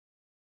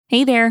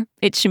Hey there,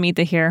 it's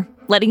Shamitha here,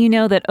 letting you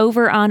know that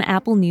over on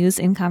Apple News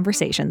in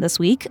Conversation this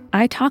week,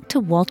 I talked to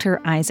Walter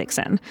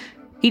Isaacson.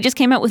 He just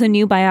came out with a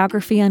new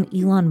biography on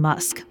Elon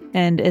Musk,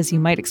 and as you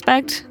might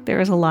expect,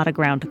 there is a lot of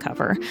ground to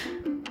cover.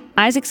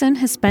 Isaacson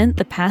has spent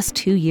the past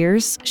 2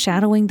 years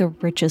shadowing the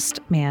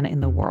richest man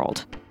in the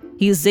world.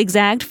 He's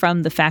zigzagged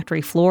from the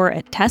factory floor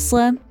at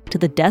Tesla to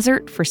the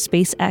desert for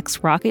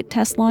SpaceX rocket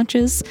test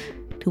launches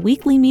to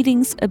weekly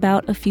meetings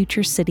about a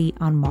future city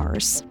on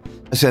Mars.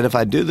 I said, if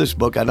I do this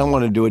book, I don't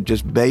want to do it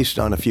just based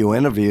on a few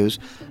interviews.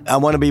 I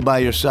want to be by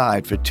your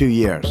side for 2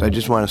 years. I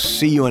just want to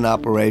see you in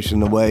operation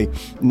the way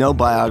no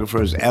biographer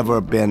has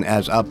ever been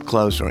as up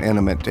close or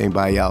intimate to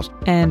anybody else.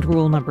 And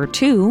rule number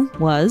 2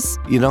 was,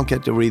 you don't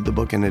get to read the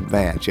book in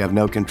advance. You have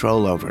no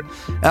control over it.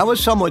 I was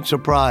somewhat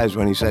surprised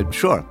when he said,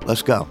 sure,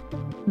 let's go.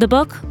 The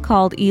book,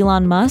 called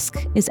Elon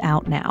Musk, is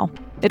out now.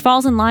 It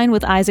falls in line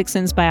with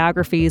Isaacson's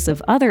biographies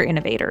of other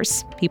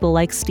innovators, people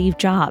like Steve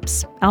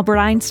Jobs, Albert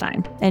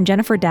Einstein, and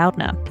Jennifer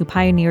Doudna, who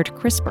pioneered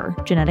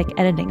CRISPR, genetic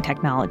editing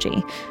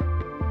technology.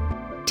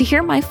 To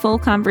hear my full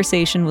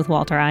conversation with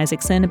Walter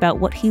Isaacson about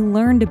what he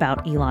learned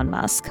about Elon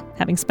Musk,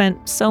 having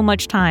spent so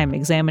much time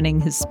examining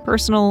his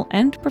personal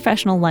and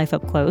professional life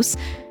up close,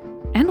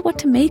 and what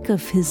to make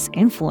of his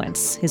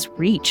influence, his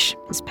reach,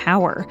 his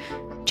power,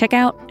 check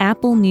out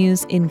Apple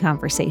News in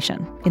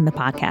Conversation in the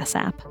podcast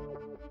app.